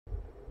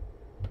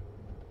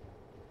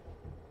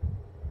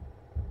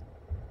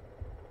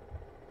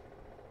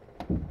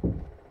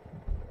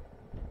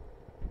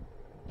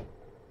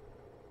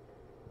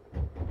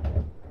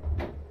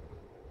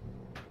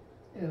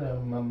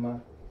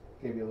Mama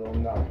gave you a little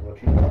knock.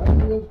 Let you know I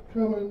was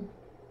coming.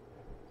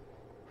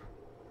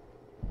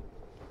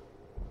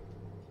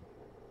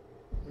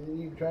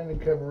 You're trying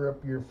to cover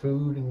up your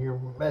food and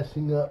you're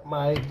messing up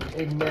my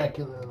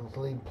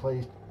immaculately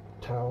placed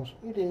towels.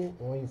 You didn't.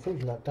 Well, your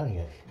food's not done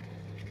yet.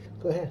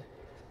 Go ahead.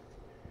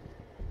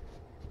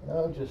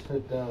 I'll just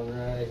sit down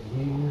right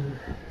here.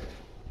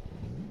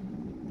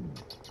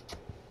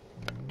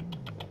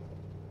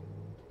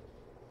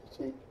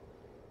 See?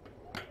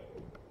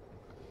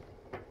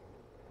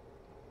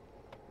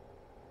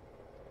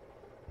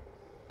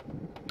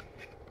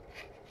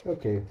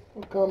 Okay,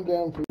 we'll calm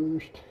down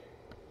first.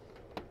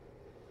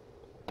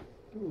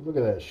 Ooh, look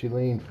at that, she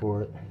leaned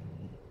for it.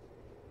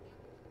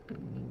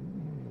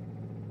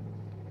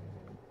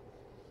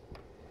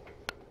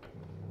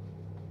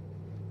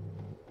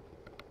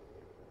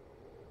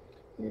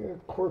 You're a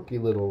quirky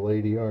little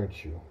lady,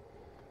 aren't you?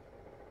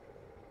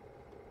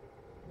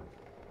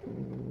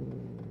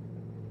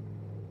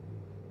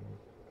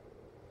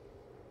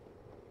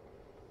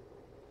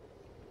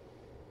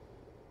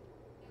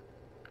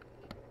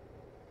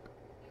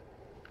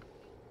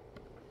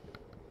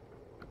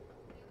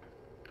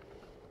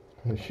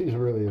 She's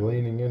really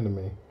leaning into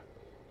me.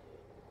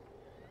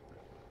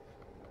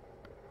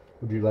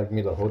 Would you like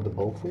me to hold the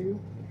bowl for you?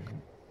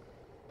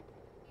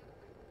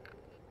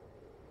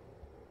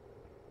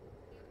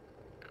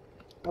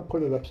 I'll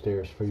put it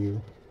upstairs for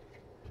you.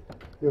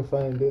 You'll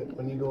find it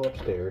when you go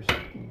upstairs.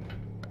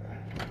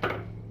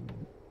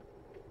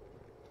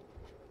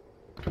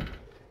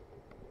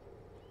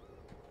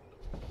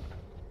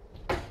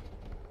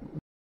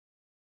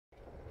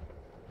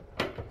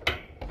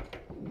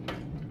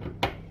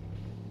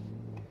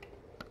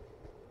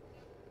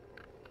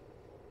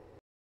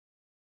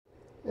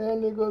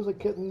 And there goes a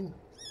kitten.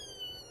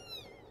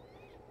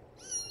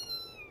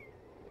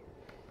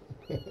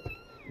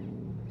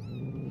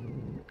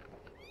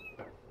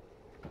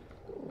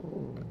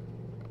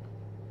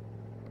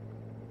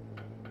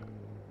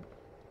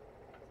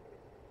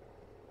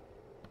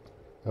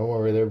 Don't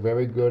worry, they're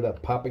very good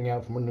at popping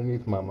out from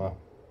underneath Mama.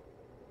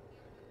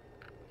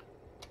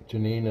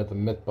 Janine at the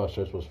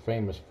Mythbusters was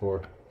famous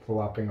for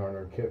flopping on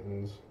her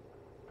kittens.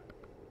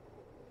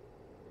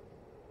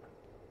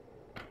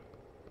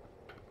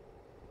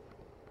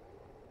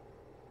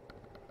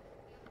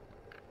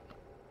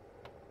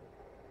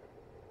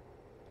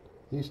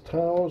 These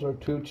towels are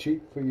too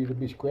cheap for you to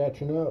be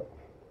scratching up.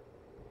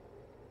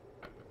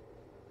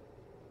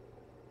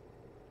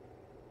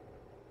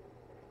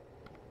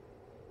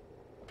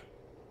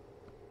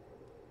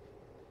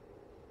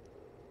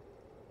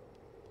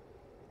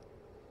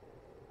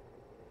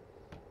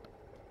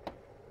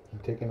 You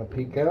taking a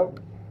peek out?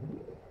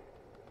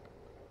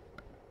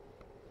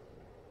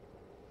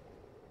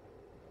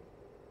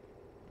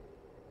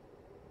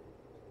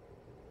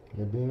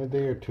 Maybe in a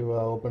day or two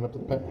I'll open up the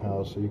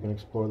penthouse so you can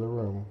explore the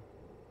room.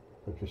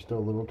 But you're still a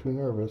little too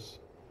nervous.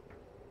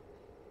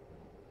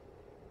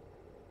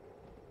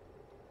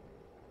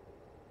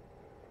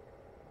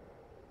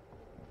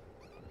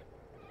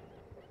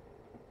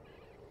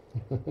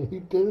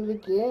 You did it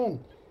again.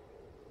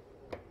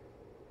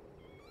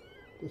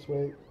 This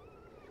way.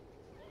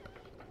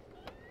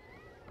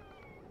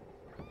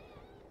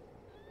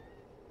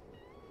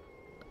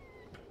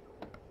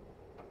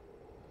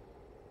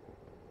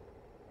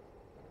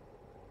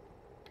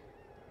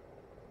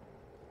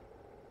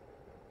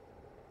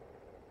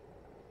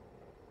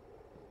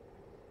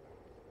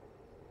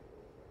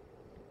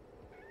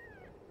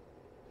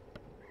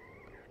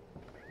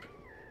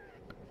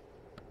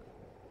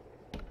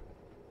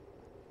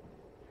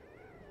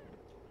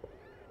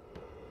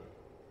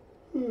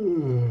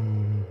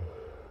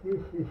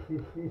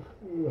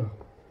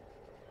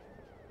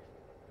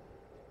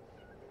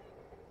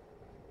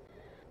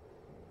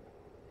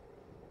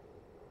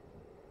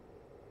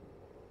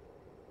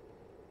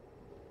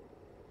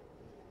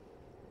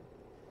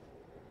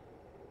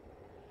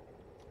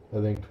 I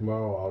think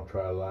tomorrow I'll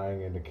try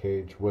lying in the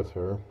cage with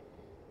her.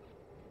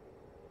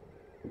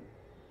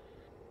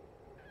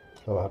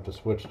 I'll have to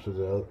switch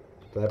to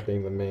that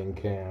being the main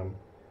cam,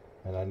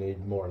 and I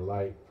need more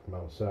light from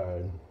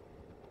outside.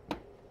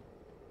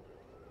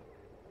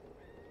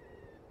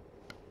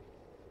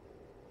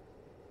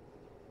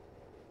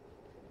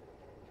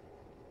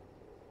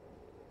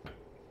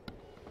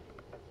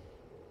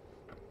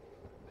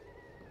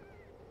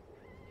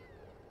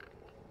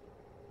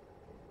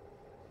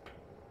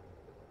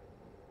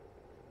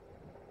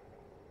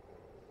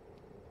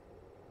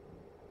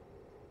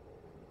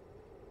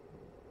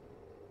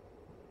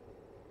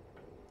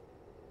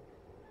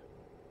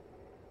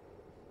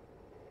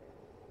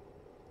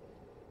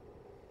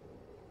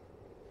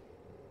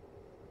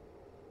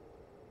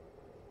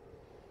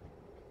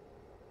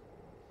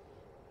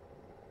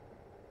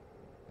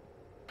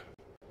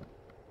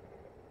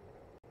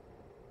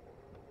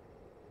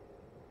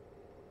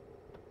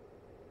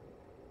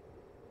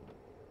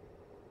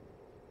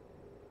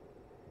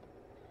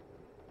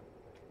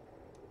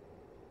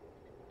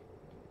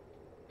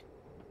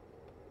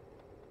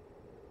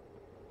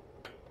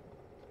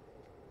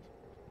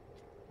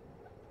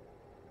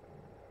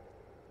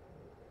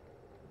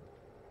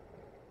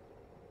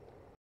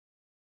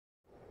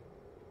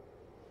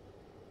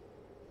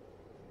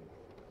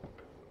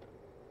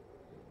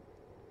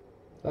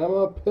 I'm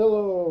a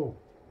pillow.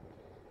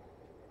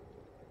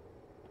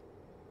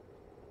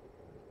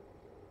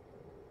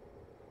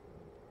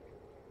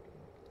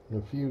 In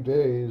a few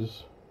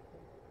days,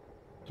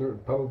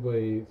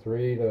 probably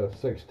 3 to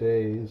 6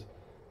 days,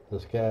 the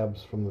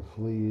scabs from the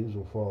fleas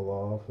will fall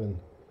off and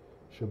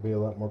she'll be a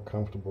lot more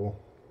comfortable.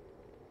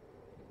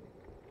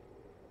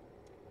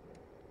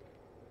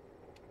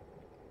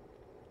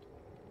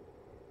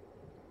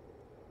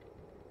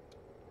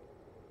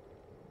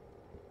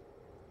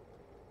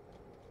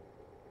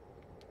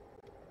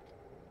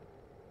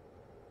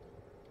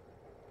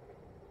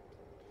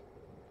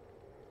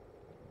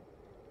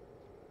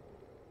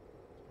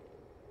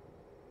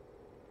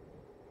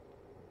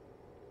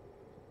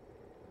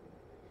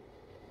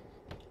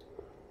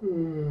 She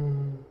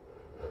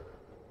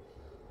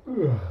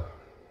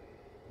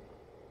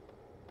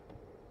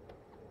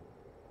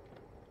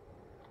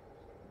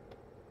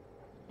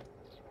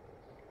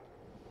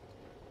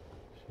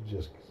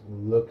just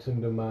looks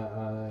into my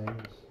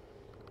eyes,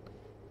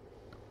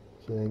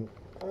 saying,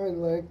 I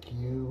like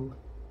you.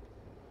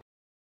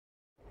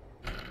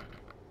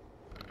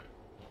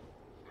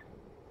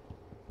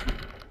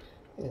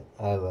 Yeah,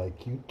 I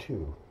like you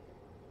too.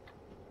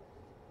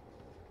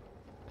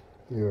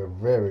 You're a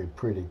very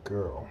pretty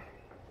girl.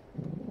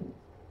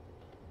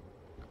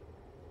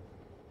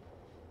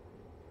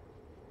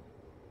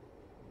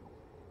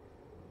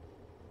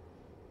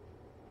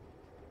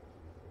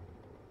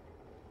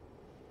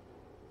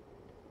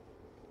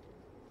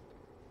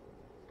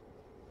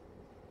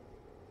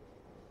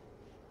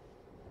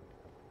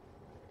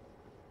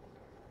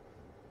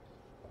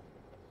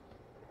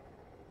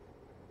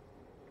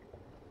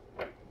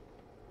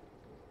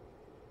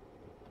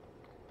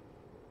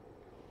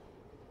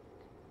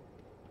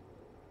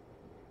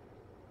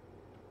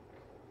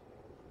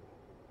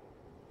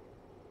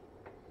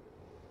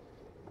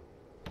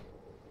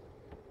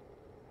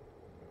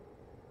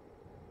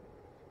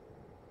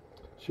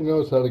 She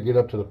knows how to get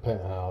up to the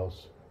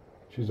penthouse.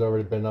 She's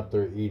already been up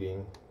there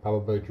eating,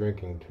 probably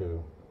drinking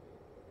too.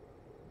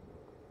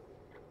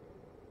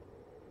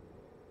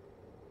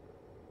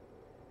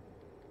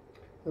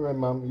 Alright,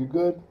 Mom, you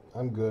good?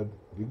 I'm good.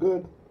 You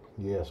good?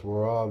 Yes,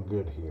 we're all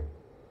good here.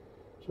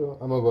 So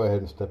I'm gonna go ahead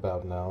and step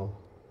out now.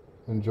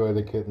 Enjoy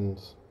the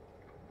kittens.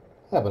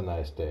 Have a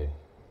nice day.